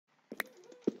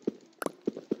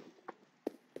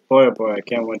Boy, oh boy, I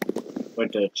can't wait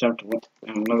to attempt to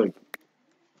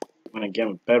win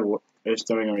again with Bedwars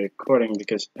doing a recording,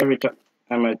 because every time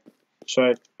I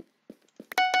tried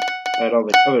at all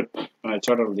the other when I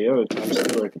tried all the other times,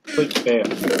 they were a complete fail.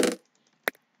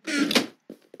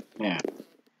 Man,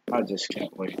 I just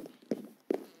can't wait.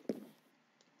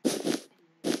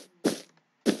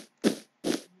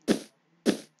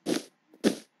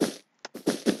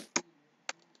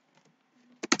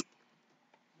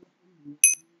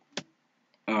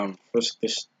 First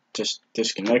this just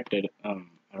disconnected. I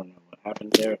don't know what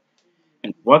happened there.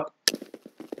 And what?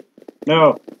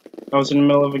 No! I was in the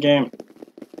middle of a game.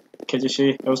 Can't you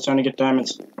see? I was trying to get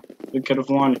diamonds. We could have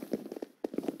won.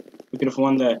 We could have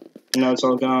won that. And now it's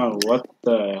all gone. What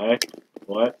the heck?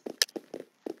 What?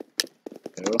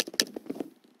 No.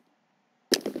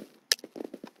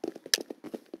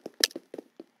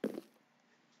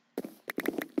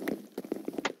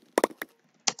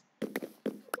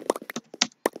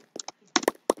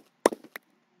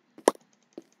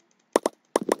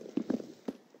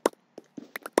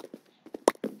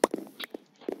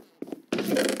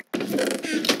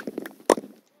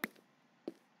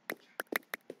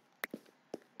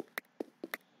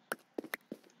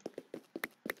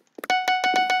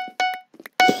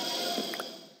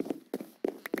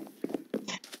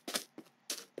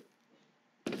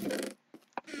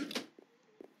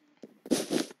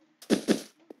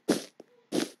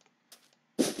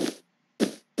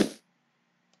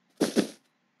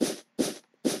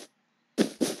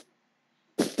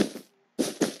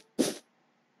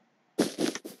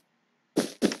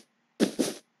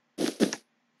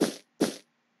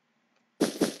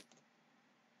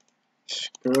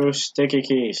 Screw sticky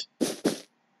keys.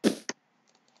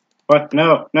 What?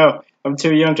 No, no. I'm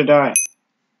too young to die.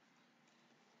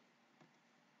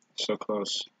 So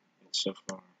close. It's so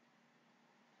far.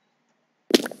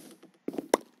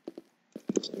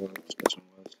 Let's see what this one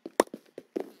was.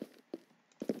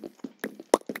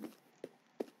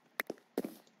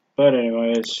 But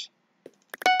anyways,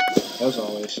 as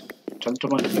always, time to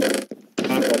win.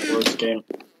 Not that worst game.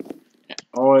 It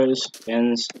always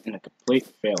ends in a complete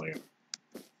failure.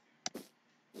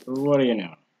 What do you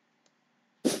know?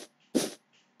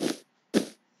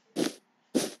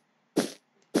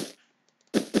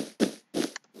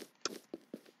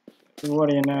 What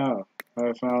do you know?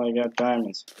 I finally got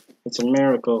diamonds. It's a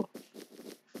miracle.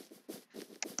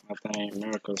 Not that any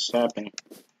miracles happen.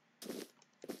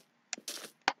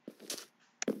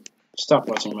 Stop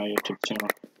watching my YouTube channel.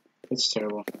 It's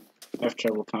terrible. I have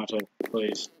terrible content.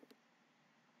 Please.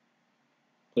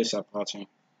 Please stop watching.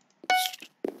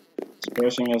 As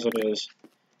embarrassing as it is,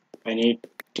 I need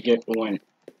to get a win.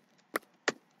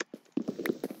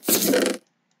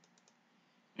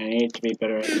 I need to be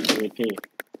better at PvP.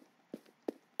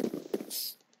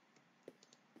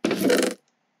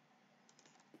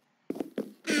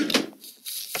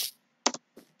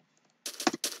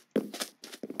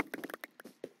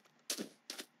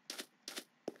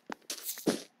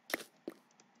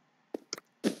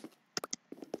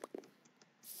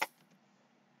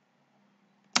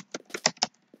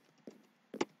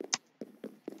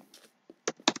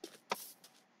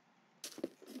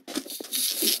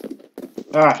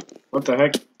 Ah, what the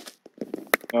heck?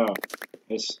 Oh,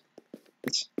 it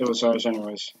was ours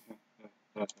anyways.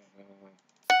 Not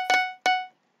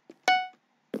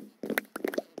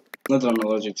that I'm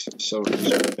allergic to soda or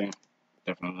something.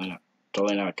 Definitely not.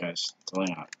 Totally not, guys.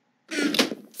 Totally not.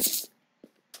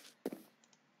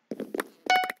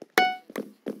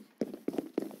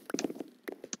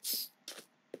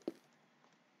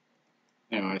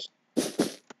 Anyways.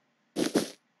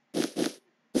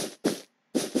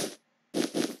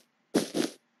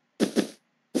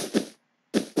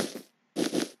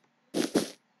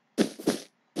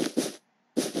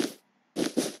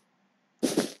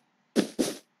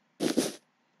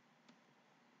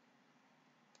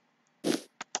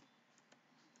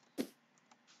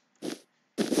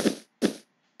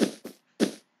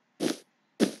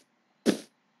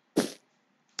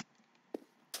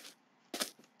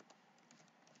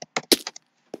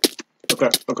 Oh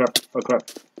crap, oh crap, oh crap.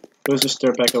 There's a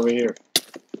stair back over here.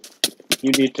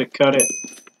 You need to cut it.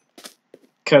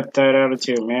 Cut that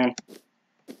attitude, man.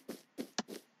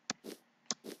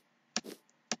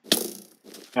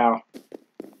 Ow.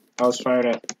 I was fired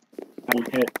at. I'm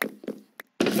hit.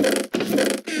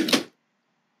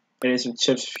 I need some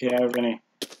chips if you have any.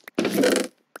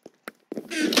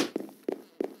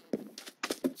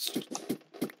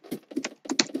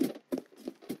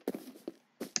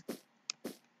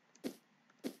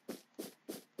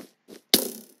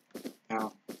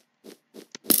 Ow.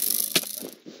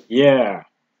 Yeah.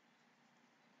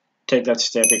 Take that,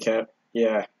 Stampy Cat.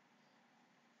 Yeah.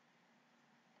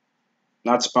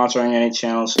 Not sponsoring any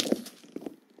channels.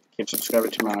 Keep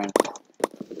subscribing to mine.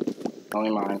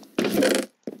 Only mine.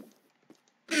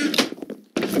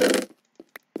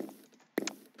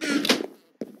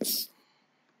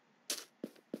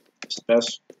 It's the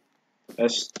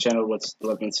best channel with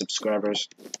 11 subscribers.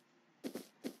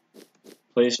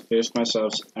 Please boost my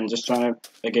subs. I'm just trying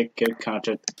to get good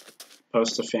content.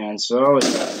 Post to fans. So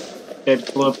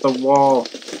it blew up the wall.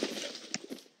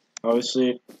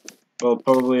 Obviously, well,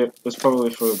 it was probably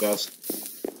for the best.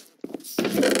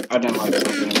 I didn't like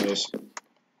something in this.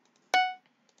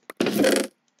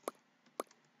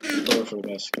 Probably for the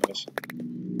best, guys.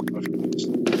 Probably for the best.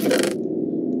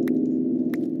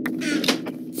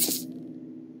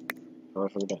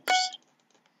 Probably for the best.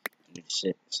 I need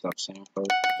to stop saying probably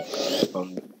for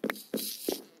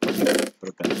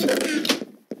the best.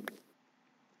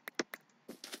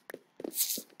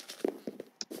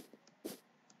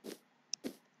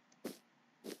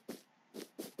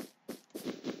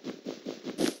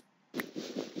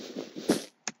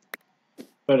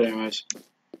 But anyways,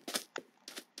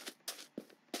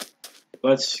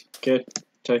 let's get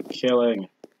to killing.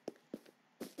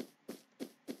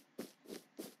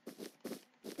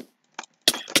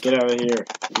 Get out of here.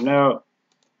 No!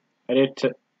 I need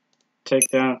to take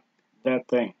down that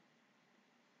thing.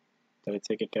 Did I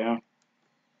take it down?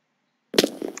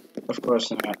 Of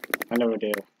course not. I never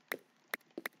do.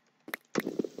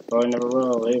 Well, I never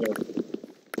will either.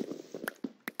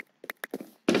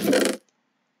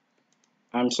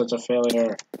 I'm such a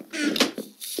failure.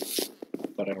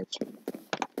 That hurts.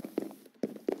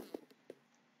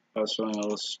 I was feeling a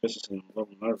little suspicious and a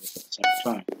little nervous at the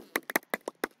same time.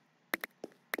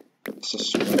 It's a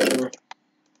structure.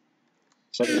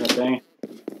 Second thing.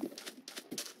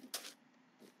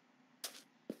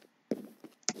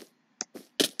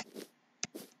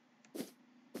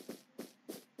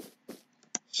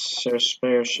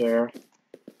 Share.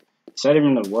 Is that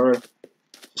even the word?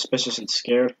 Suspicious and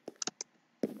scared?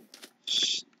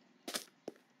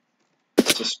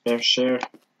 Share.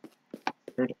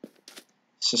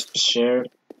 Shared.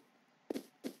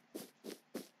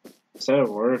 Is that a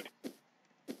word?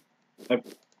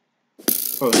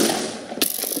 Oh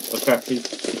crap, he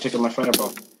took my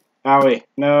fireball. Owie,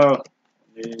 no!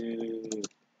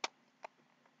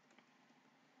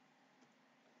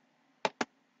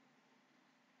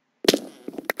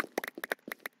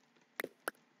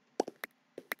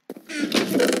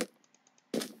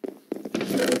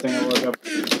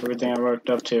 Everything I worked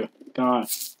up to. Gone.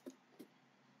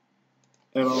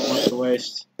 That all went to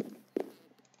waste.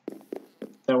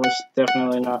 That was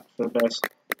definitely not for the best.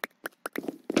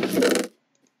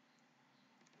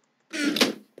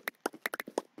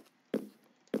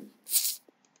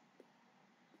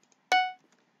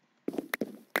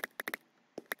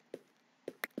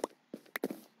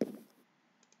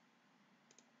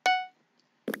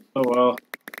 Oh well.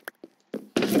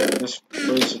 Just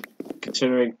please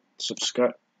consider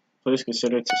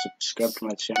to subscribe to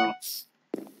my channel.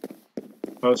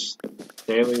 Post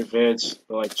daily vids,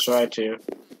 well, I try to.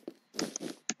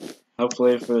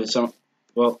 Hopefully for the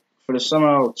summer,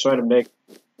 I'll try to make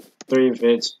 3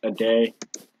 vids a day.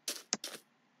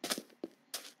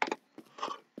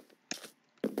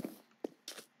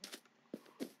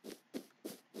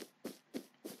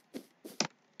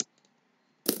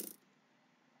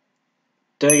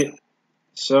 Dang it,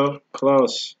 so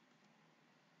close.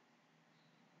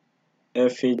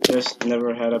 If he just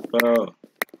never had a bow.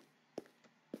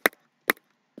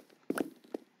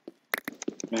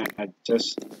 Man, I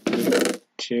just need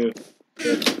to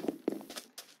hit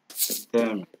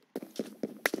them.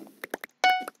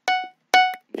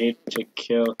 Need to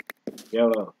kill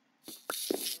yellow.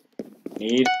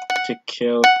 Need to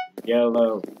kill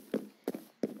yellow.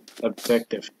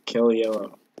 Objective, kill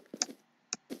yellow.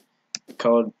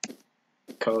 Call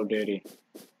of Duty.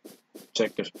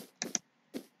 Objective.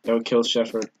 Don't kill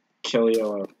Shepherd, kill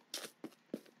yellow.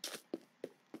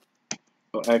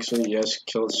 Well, actually, yes,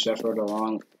 kill Shepherd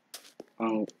along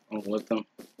with them,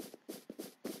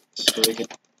 so they can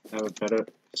have a better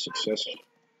success, a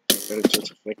better chance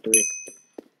of victory.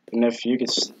 And if you could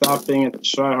stop being a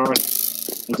tryhard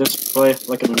and just play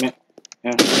like a man,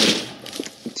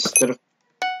 instead of,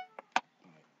 oh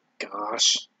my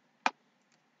gosh.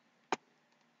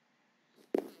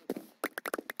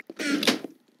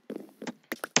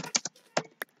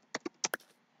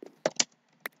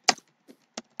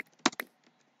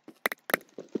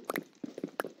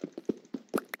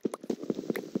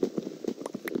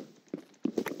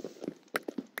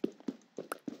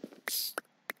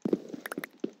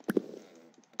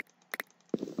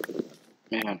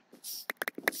 Man,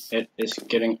 It is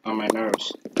getting on my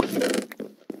nerves.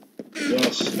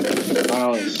 Yes,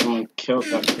 finally, someone killed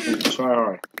that freaking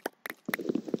tryhard.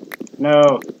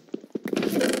 No!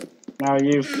 Now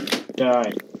you've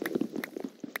died.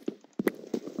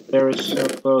 They were so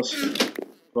close.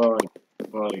 Well,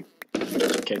 you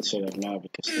can't say that now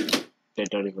because they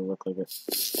don't even look like it.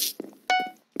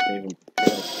 They even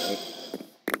prepared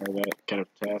for that kind of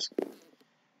task.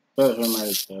 But who am I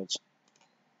to judge?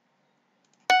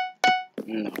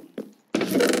 No.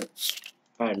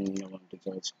 I have no one to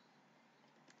judge.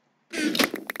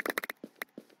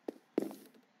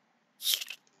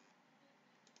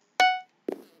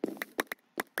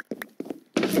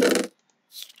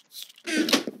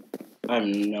 I have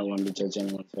no one to judge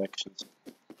anyone's actions.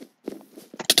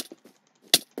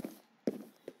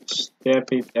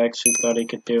 Stampy actually thought he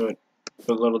could do it,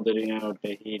 but little did he know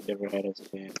that he never had a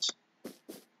chance.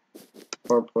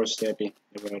 Poor Stampy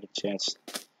never had a chance.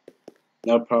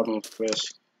 No problem with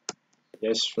Frisk.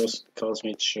 Yes, Frisk calls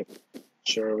me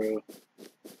Churu.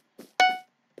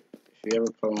 If you have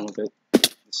a problem with it,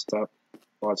 stop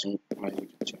watching my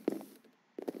YouTube channel.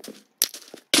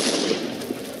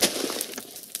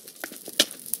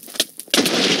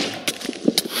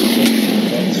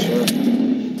 Bet, sir.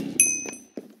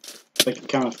 Take a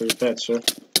count for your bet, sir.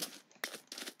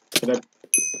 Can I?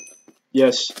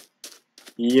 Yes.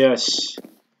 Yes.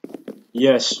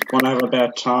 Yes. Wanna have a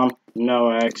bet, Tom? No,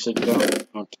 I actually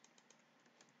don't.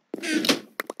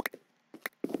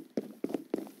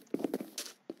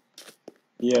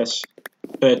 Yes.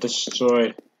 Bet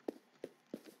destroyed.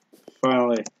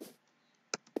 Finally.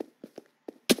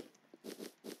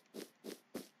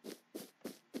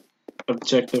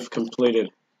 Objective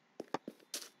completed.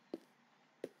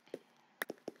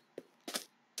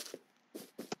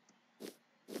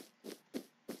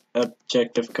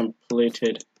 Objective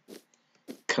completed.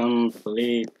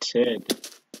 Completed.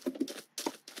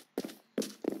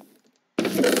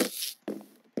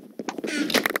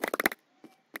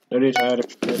 Very tired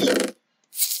of this.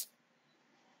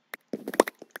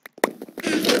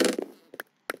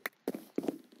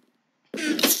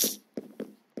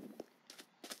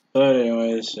 But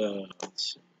anyways,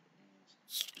 let's see.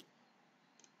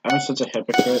 I'm such a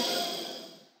hypocrite.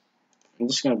 I'm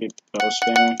just gonna be bow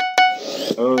spamming.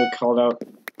 Oh, they called out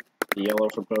the yellow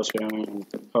for bow spamming, and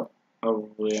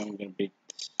probably I'm gonna be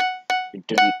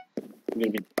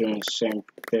doing the same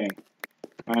thing.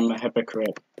 I'm a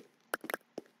hypocrite.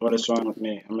 What is wrong with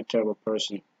me? I'm a terrible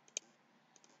person.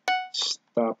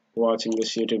 Stop watching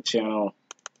this YouTube channel.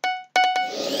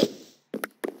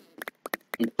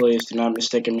 And please do not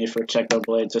mistake me for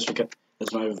Technoblade just because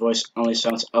my voice only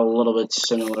sounds a little bit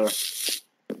similar.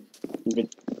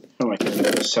 But, oh my god, it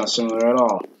doesn't sound similar at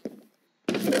all.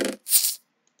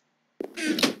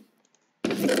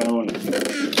 If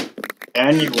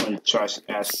anyone tries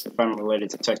to ask if I'm related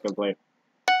to Technoblade,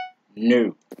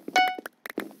 no.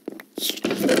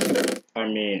 I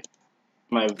mean,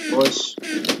 my voice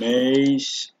may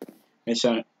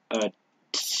sound a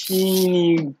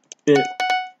teeny bit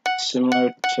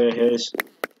similar to his,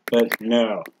 but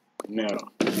no.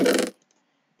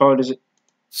 Oh, does it?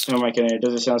 Oh my god, it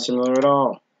doesn't sound similar at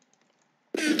all.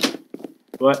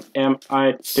 What am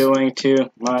I doing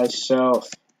to myself?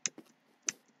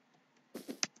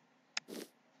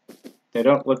 They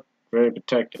don't look very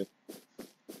protected.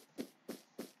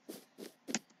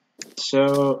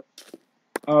 So,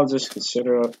 I'll just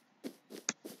consider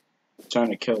trying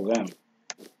to kill them.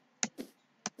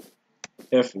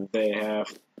 If they have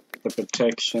the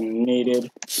protection needed.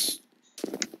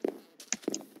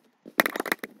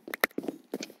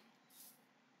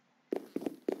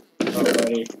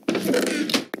 Alrighty.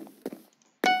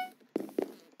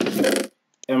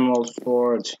 Emerald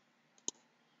Forge.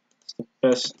 It's the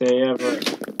best day ever.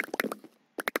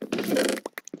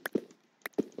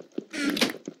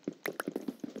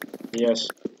 Yes.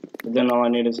 But then all I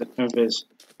need is an invis.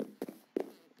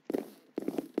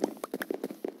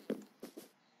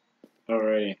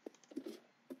 Alrighty.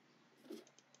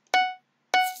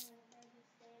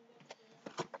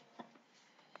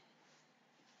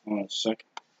 Hold on a second.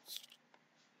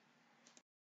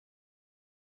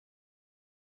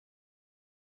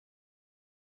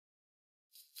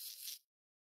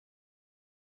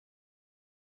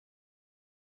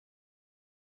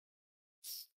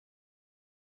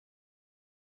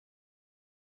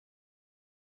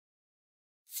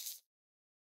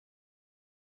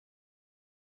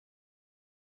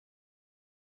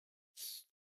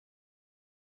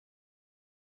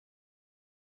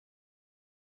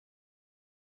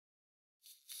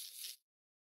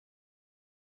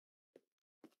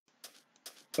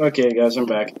 Okay, guys, I'm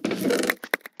back.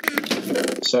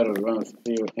 Decided to run a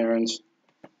few errands.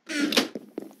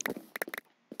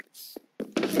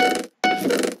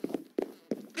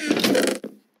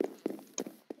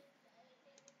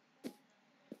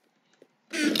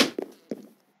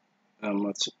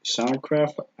 Let's see.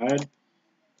 Soundcraft.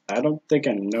 I don't think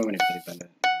I know anybody by that.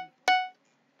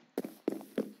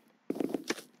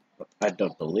 I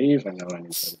don't believe I know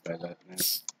anybody by that name.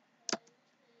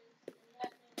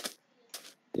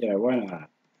 Yeah, why not?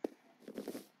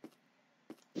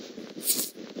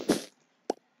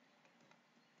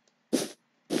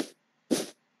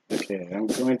 Okay, I'm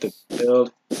going to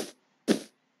build.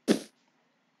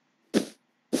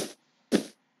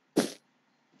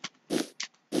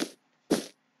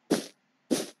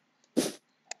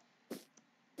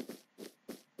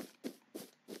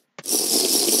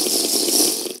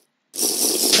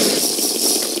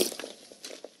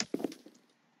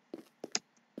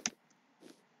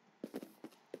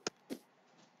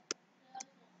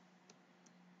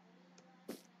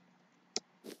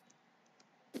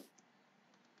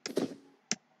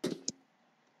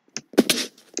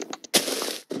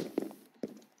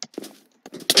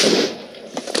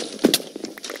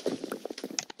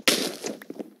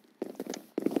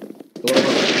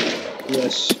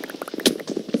 Yes.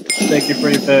 Thank you for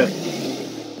your bet.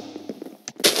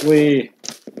 We.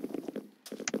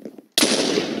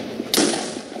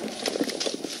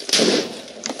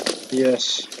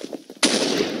 Yes.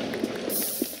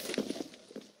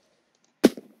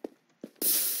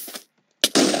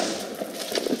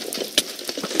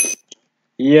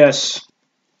 Yes.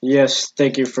 Yes.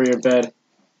 Thank you for your bed.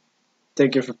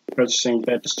 Thank you for purchasing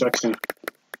bed destruction.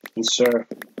 And sir,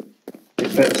 your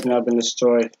bed has now been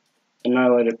destroyed,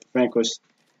 annihilated, vanquished.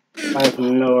 I have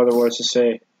no other words to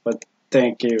say, but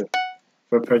thank you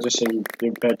for purchasing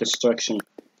your bed destruction.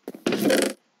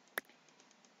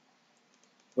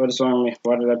 What is wrong with me?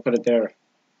 Why did I put it there?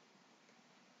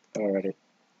 Alrighty.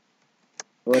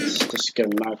 Let's just get a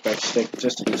knockback stick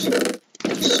just to be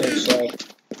safe side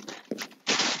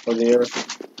of the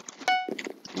earth.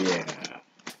 Yeah.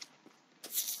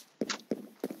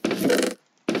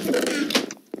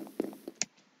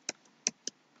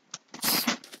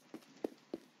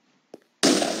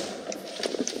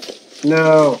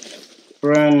 No!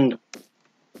 Friend!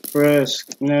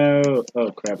 Frisk! No!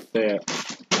 Oh crap, there.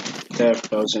 There,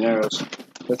 bows and arrows.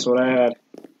 That's what I had.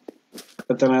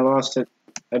 But then I lost it.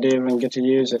 I didn't even get to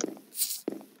use it.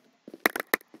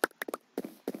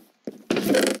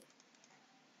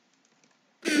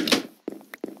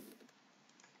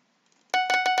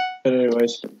 But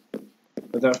anyways,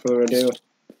 without further ado,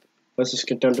 let's just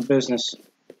get down to business.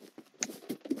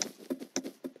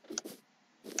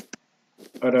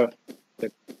 Oh no, they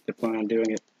plan on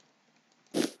doing it.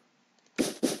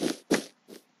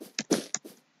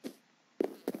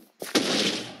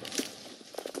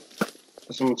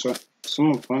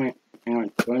 Someone planning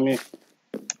on killing me?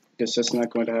 Guess that's not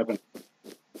going to happen.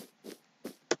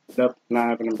 Nope, not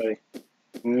happening, buddy.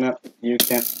 No, you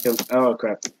can't kill. Oh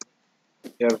crap.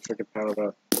 You have a freaking power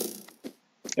bow.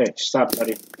 Hey, stop,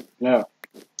 buddy. No.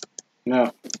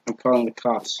 No. I'm calling the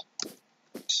cops.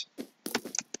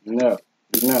 No.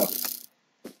 No.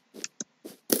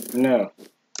 No.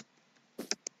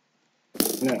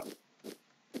 No.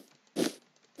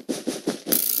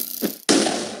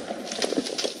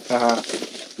 Haha.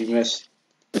 You missed.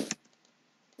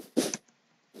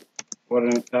 What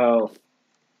an L.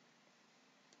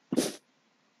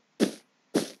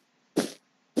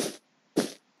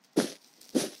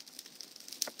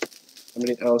 How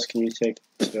many L's can you take,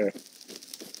 sir?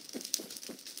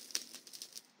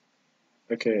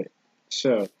 Okay,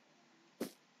 so.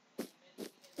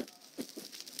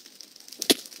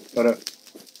 What up?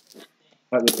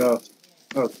 At the belt.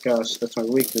 Oh gosh, that's my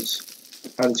weakness.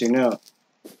 How did you know?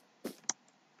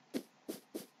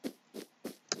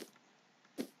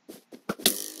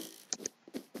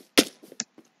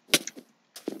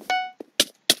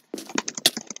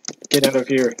 Get out of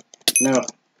here. No.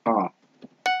 Aw.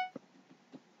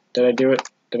 Did I do it?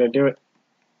 Did I do it?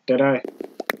 Did I?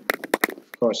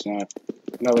 Of course not.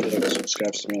 Nobody ever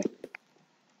subscribes to me.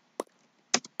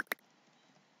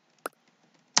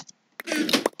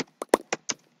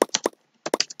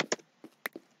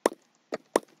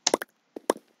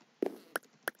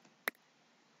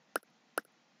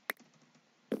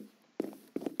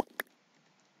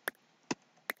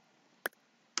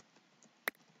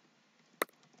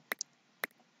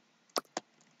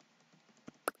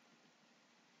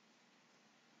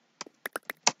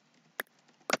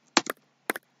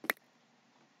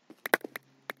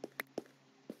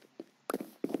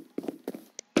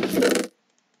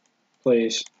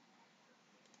 Please.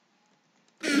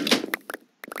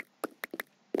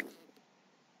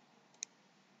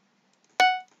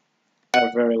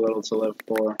 have very little to live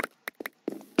for.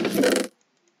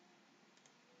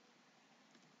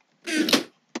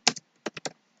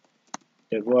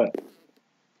 Did what?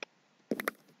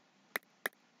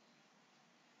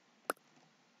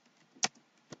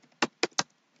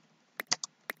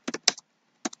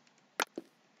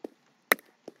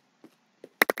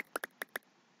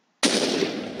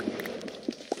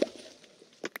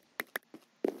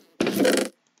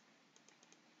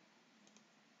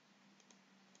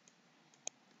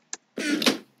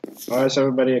 Why is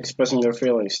everybody expressing their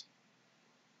feelings?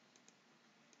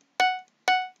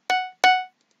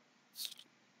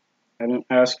 I didn't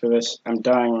ask for this. I'm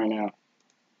dying right now.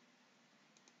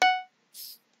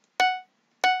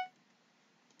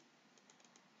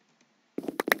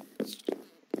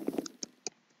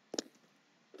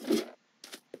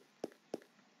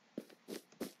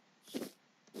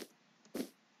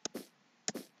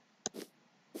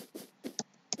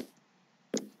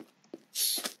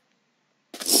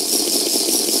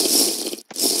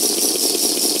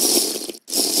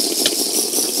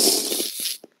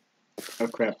 Oh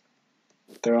crap.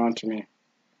 They're onto me.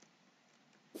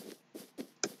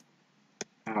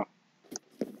 Ow.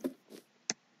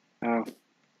 Ow.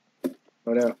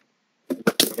 Oh no.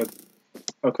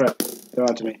 Oh crap. They're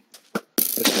onto me.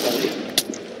 They're spotted.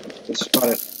 They're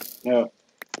spotted. No.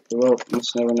 The world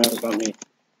must never know about me.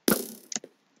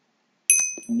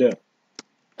 No.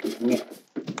 No.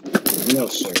 No,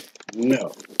 sir.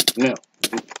 No. No.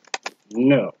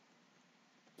 No.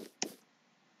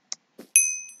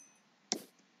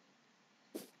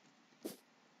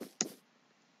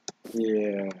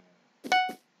 Yeah.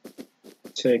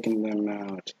 Taking them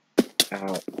out.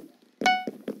 Out.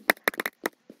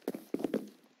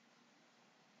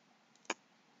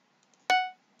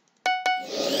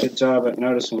 Good job at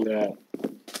noticing that.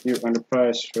 You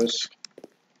underpriced risk.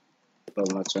 Well,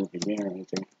 not something or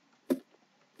anything.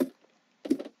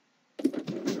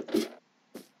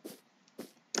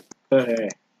 But hey,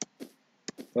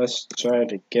 let's try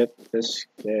to get this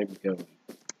game going.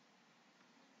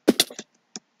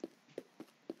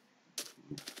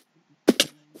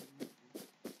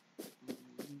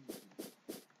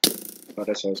 Oh,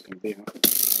 that's how it's gonna be, huh?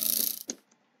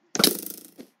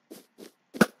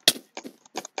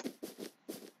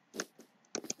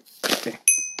 Okay.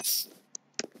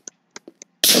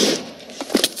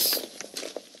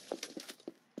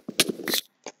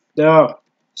 No!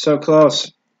 So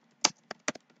close!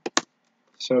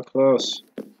 So close.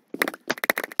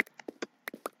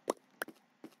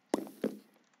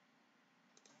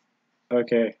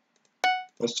 Okay.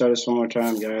 Let's try this one more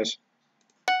time, guys.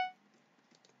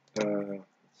 Let's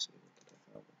see.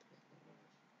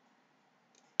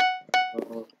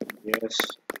 Oh, yes.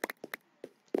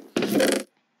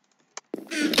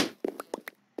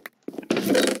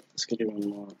 Let's get even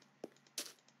more.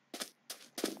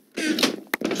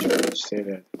 Stay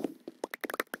there.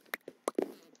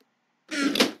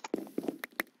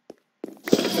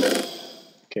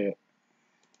 Okay.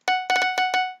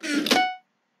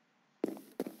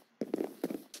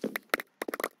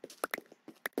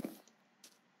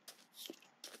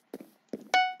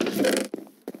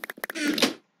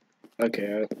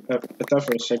 Okay, I thought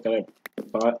for a second I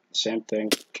bought the same thing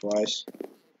twice.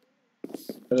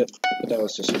 But that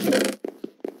was just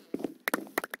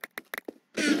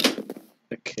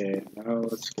okay, now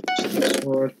let's get this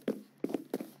sword.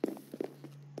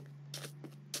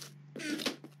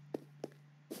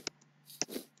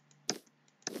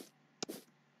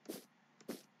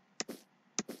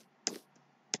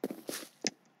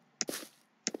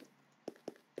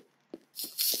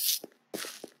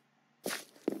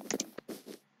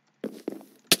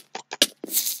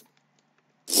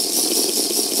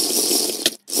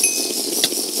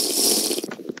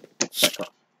 Back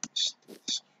off.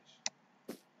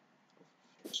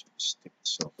 Stupid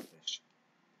selfish.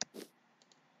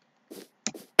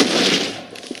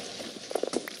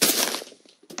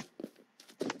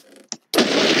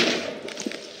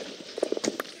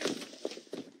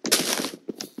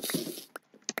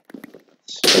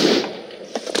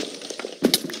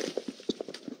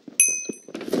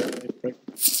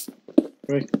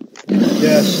 Break.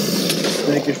 Yes.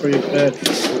 Thank you for your bed.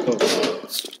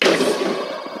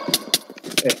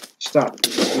 Hey, stop.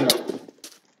 No.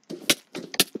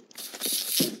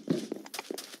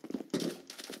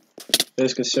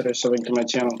 Please consider subbing to my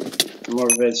channel for more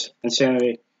vids,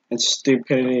 insanity, and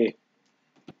stupidity.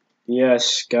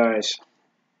 Yes, guys.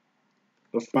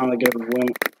 We'll finally get a win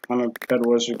on a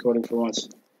Bedwars recording for once.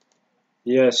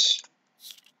 Yes.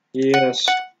 Yes.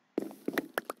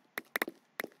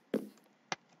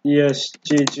 Yes,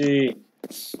 GG.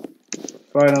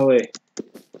 Finally.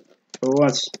 For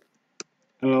once.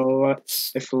 and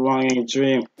a prolonging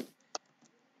dream.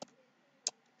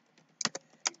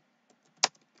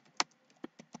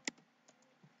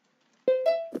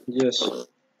 Yes.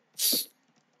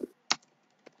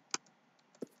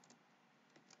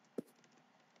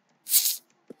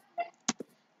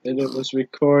 And it was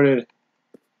recorded.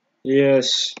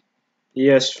 Yes.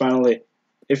 Yes, finally.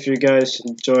 If you guys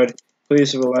enjoyed,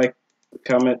 please leave a like,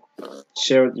 comment,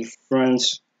 share with your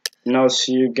friends, and I'll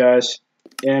see you guys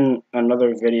in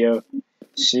another video.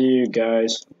 See you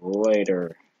guys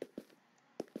later.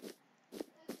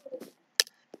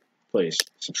 Please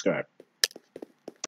subscribe.